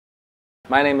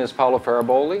My name is Paolo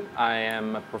Feraboli. I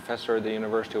am a professor at the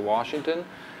University of Washington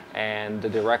and the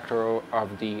director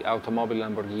of the Automobile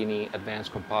Lamborghini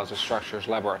Advanced Composite Structures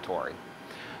Laboratory.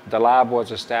 The lab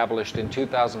was established in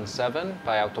 2007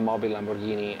 by Automobile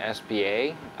Lamborghini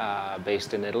SPA,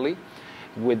 based in Italy,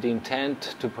 with the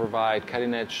intent to provide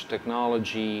cutting-edge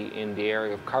technology in the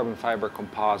area of carbon fiber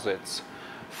composites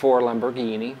for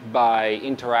Lamborghini by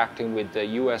interacting with the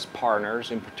US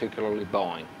partners, in particularly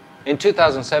Boeing. In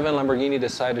 2007, Lamborghini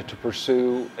decided to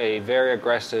pursue a very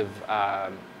aggressive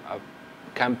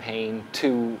campaign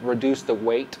to reduce the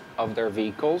weight of their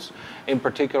vehicles, in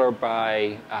particular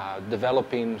by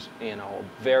developing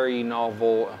very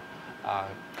novel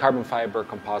carbon fiber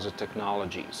composite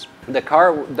technologies. The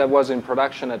car that was in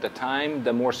production at the time,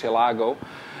 the Murcielago,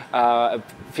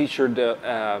 featured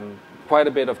quite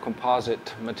a bit of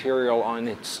composite material on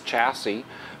its chassis,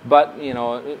 but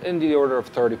in the order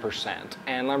of 30%.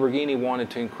 And Lamborghini wanted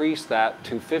to increase that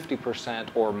to 50%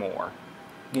 or more.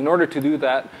 In order to do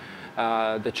that,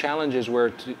 the challenges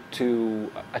were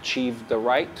to achieve the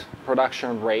right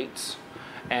production rates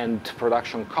and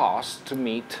production costs to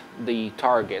meet the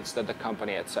targets that the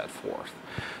company had set forth.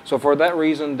 So for that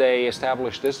reason, they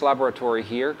established this laboratory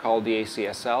here called the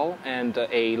ACSL, and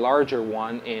a larger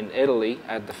one in Italy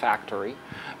at the factory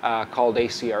called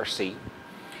ACRC,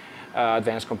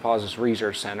 Advanced Composites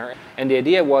Research Center. And the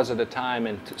idea was at the time,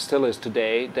 and still is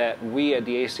today, that we at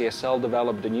the ACSL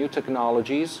develop the new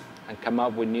technologies and come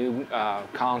up with new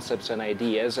concepts and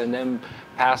ideas, and then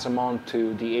pass them on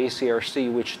to the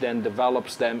ACRC, which then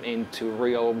develops them into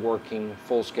real working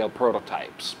full-scale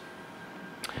prototypes.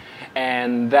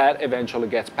 And that eventually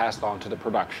gets passed on to the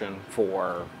production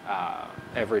for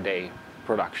everyday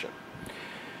production.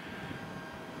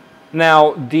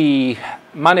 Now, the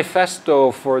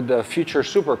manifesto for the future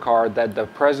supercar that the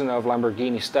president of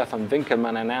Lamborghini, Stefan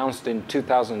Winkelmann, announced in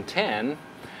 2010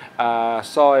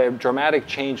 saw a dramatic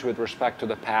change with respect to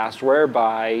the past,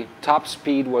 whereby top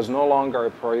speed was no longer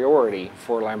a priority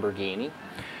for Lamborghini,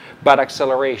 but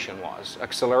acceleration was.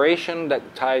 Acceleration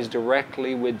that ties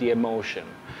directly with the emotion,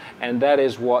 and that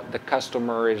is what the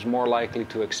customer is more likely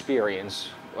to experience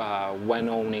when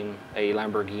owning a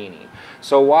Lamborghini.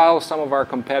 So while some of our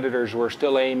competitors were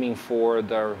still aiming for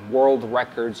the world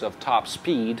records of top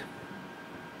speed,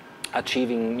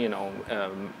 achieving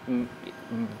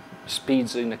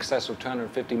speeds in excess of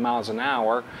 250 miles an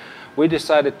hour, we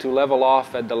decided to level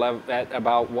off at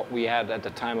about what we had at the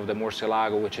time of the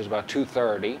Murcielago, which is about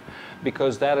 230,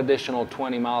 because that additional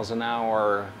 20 miles an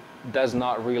hour does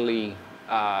not really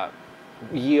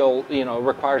yield,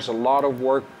 requires a lot of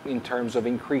work in terms of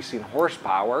increasing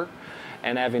horsepower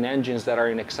and having engines that are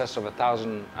in excess of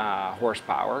 1,000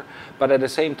 horsepower, but at the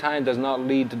same time does not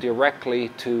lead directly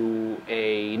to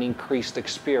an increased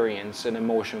experience and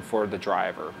emotion for the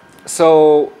driver.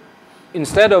 So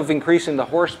instead of increasing the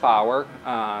horsepower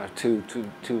to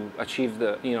achieve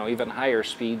the even higher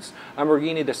speeds,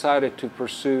 Lamborghini decided to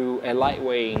pursue a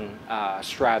lightweighting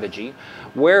strategy,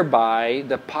 whereby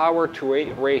the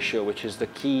power-to-weight ratio, which is the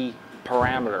key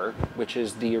parameter, which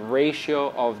is the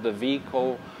ratio of the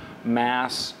vehicle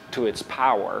mass to its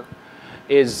power,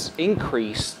 is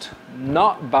increased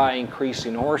not by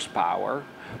increasing horsepower,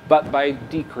 but by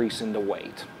decreasing the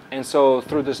weight. And so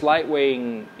through this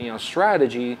lightweighting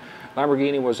strategy,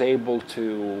 Lamborghini was able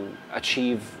to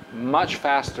achieve much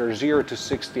faster 0 to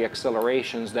 60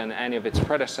 accelerations than any of its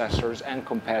predecessors and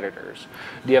competitors.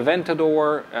 The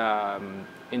Aventador,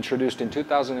 introduced in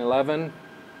 2011,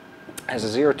 has a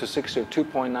 0 to 60 of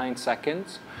 2.9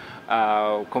 seconds,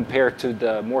 compared to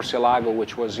the Murcielago,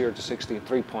 which was 0 to 60 in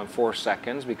 3.4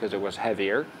 seconds because it was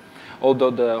heavier,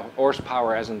 although the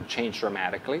horsepower hasn't changed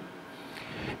dramatically.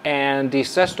 And the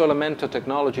Sesto Elemento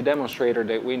technology demonstrator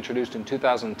that we introduced in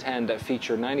 2010 that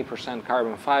featured 90%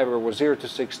 carbon fiber was 0 to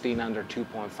 60 in under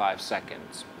 2.5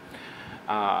 seconds.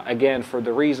 Again, for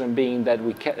the reason being that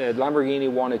Lamborghini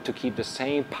wanted to keep the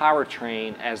same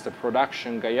powertrain as the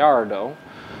production Gallardo,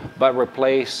 but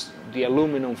replace the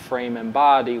aluminum frame and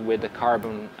body with the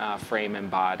carbon frame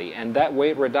and body. And that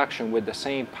weight reduction with the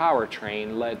same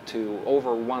powertrain led to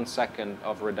over 1 second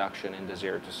of reduction in the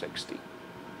 0 to 60.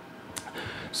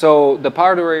 So the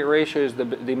power-to-weight ratio is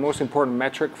the most important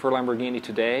metric for Lamborghini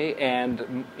today,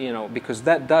 and because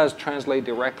that does translate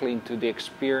directly into the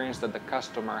experience that the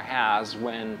customer has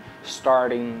when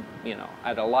starting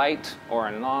at a light or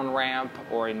an on-ramp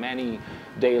or in many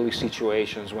daily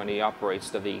situations when he operates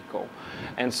the vehicle.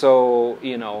 And so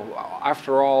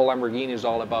after all, Lamborghini is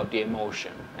all about the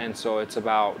emotion, and so it's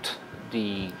about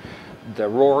the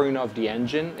roaring of the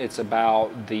engine, it's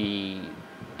about the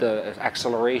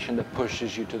acceleration that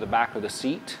pushes you to the back of the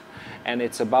seat, and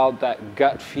it's about that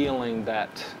gut feeling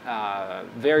that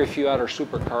very few other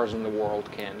supercars in the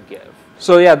world can give.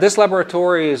 So yeah, this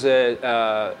laboratory is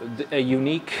a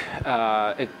unique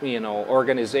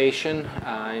organization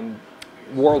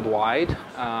worldwide,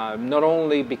 not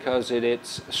only because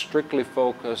it's strictly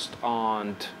focused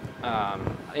on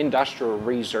industrial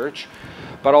research,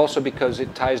 but also because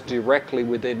it ties directly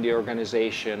within the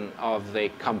organization of the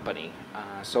company.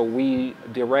 So we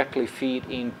directly feed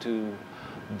into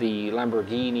the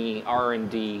Lamborghini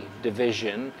R&D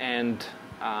division, and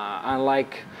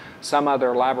unlike some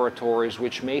other laboratories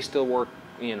which may still work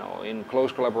in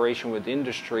close collaboration with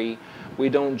industry, we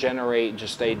don't generate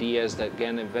just ideas that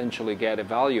can eventually get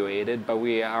evaluated, but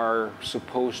we are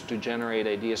supposed to generate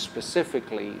ideas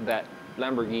specifically that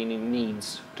Lamborghini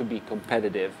needs to be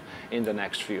competitive in the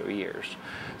next few years.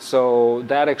 So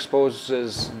that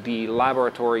exposes the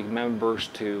laboratory members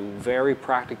to very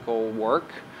practical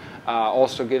work,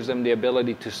 also gives them the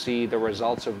ability to see the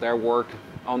results of their work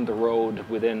on the road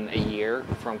within a year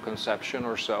from conception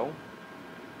or so,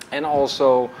 and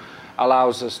also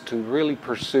allows us to really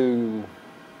pursue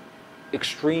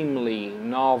extremely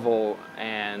novel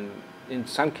and in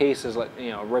some cases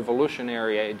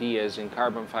revolutionary ideas in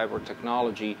carbon fiber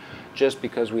technology, just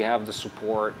because we have the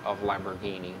support of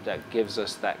Lamborghini that gives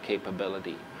us that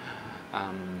capability.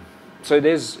 So it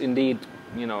is indeed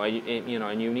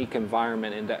a unique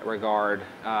environment in that regard.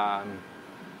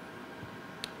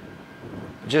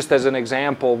 Just as an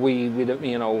example,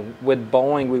 with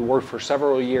Boeing, we worked for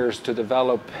several years to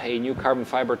develop a new carbon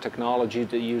fiber technology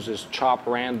that uses chopped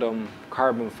random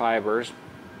carbon fibers.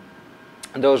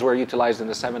 And those were utilized in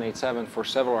the 787 for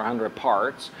several hundred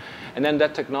parts. And then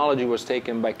that technology was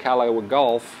taken by Callaway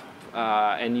Gulf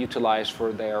and utilized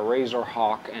for their Razor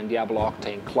Hawk and Diablo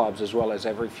Octane clubs, as well as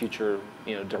every future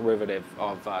derivative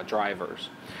of drivers.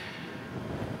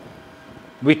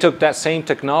 We took that same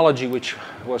technology, which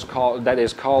is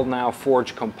called now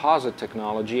forged composite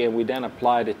technology, and we then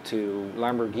applied it to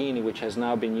Lamborghini, which has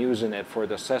now been using it for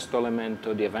the Sesto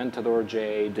Elemento, the Aventador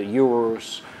J, the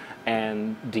Urus,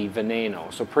 and the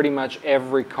Veneno. So pretty much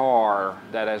every car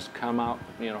that has come out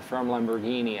from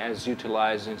Lamborghini has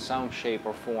utilized in some shape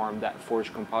or form that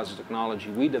forged composite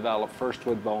technology we developed first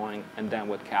with Boeing and then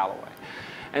with Callaway.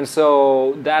 And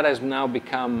so that has now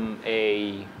become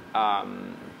a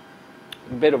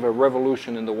bit of a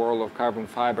revolution in the world of carbon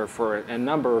fiber for a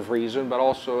number of reasons, but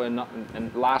also,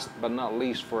 and last but not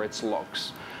least, for its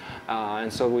looks.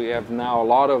 And so we have now a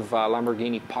lot of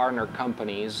Lamborghini partner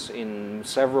companies in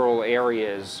several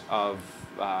areas of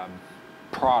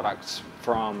products,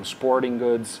 from sporting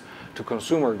goods to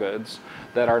consumer goods,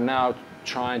 that are now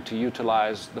trying to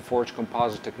utilize the forged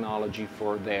composite technology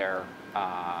for their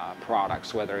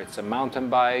products, whether it's a mountain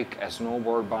bike, a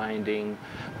snowboard binding,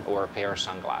 or a pair of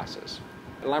sunglasses.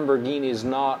 Lamborghini is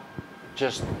not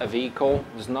just a vehicle,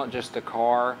 it's not just a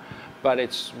car, but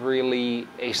it's really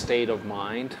a state of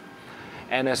mind.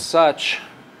 And as such,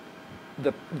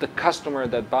 the customer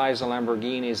that buys a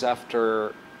Lamborghini is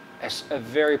after a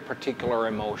very particular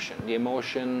emotion, the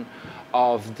emotion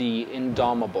of the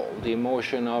indomitable, the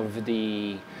emotion of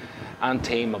the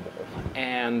untamable.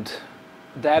 And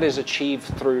that is achieved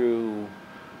through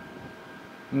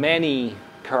many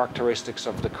characteristics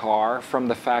of the car, from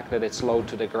the fact that it's low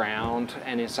to the ground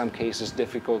and in some cases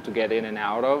difficult to get in and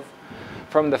out of,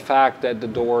 from the fact that the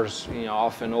doors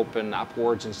often open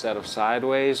upwards instead of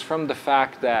sideways, from the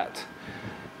fact that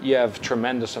you have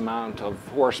tremendous amount of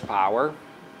horsepower,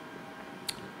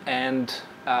 and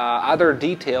other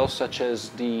details such as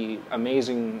the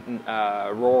amazing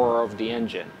roar of the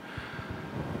engine.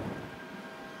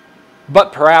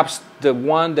 But perhaps the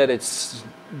one that it's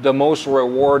the most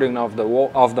rewarding of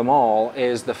them all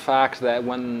is the fact that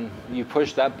when you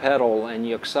push that pedal and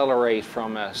you accelerate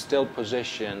from a still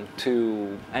position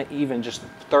to even just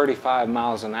 35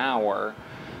 miles an hour,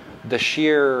 the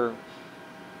sheer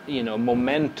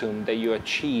momentum that you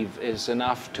achieve is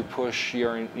enough to push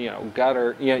your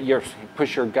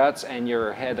push your guts and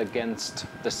your head against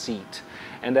the seat.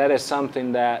 And that is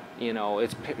something that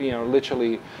it's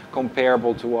literally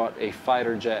comparable to what a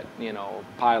fighter jet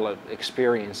pilot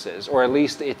experiences, or at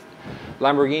least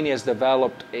Lamborghini has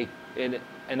developed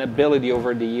an ability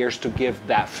over the years to give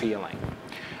that feeling.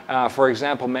 For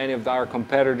example, many of our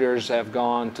competitors have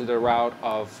gone to the route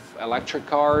of electric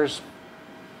cars,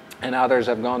 and others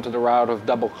have gone to the route of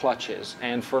double clutches.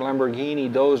 And for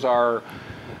Lamborghini, those are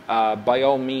by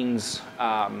all means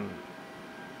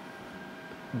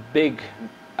big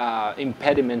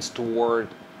impediments toward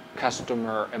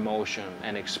customer emotion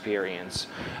and experience.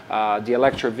 The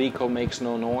electric vehicle makes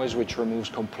no noise, which removes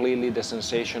completely the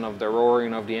sensation of the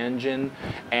roaring of the engine,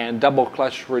 and double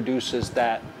clutch reduces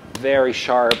that very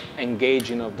sharp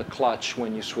engaging of the clutch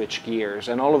when you switch gears,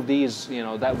 and all of these, you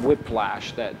know, that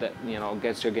whiplash that you know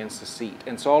gets you against the seat,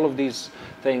 and so all of these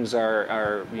things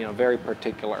are you know very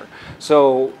particular.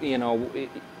 So you know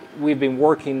we've been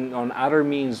working on other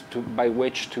means by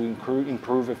which to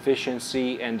improve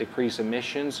efficiency and decrease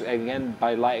emissions, again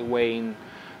by lightweighting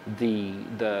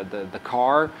the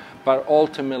car, but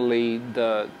ultimately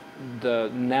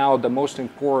now the most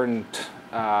important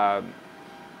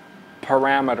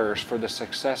parameters for the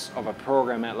success of a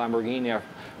program at Lamborghini are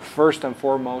first and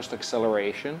foremost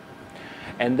acceleration,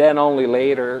 and then only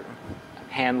later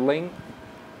handling,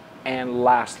 and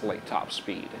lastly top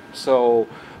speed. So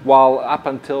while up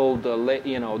until the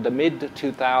mid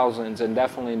 2000s and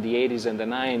definitely in the 80s and the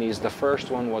 90s, the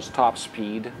first one was top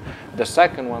speed, the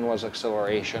second one was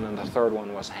acceleration, and the third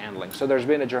one was handling. So there's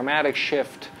been a dramatic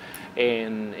shift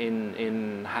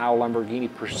in how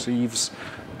Lamborghini perceives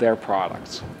their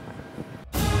products.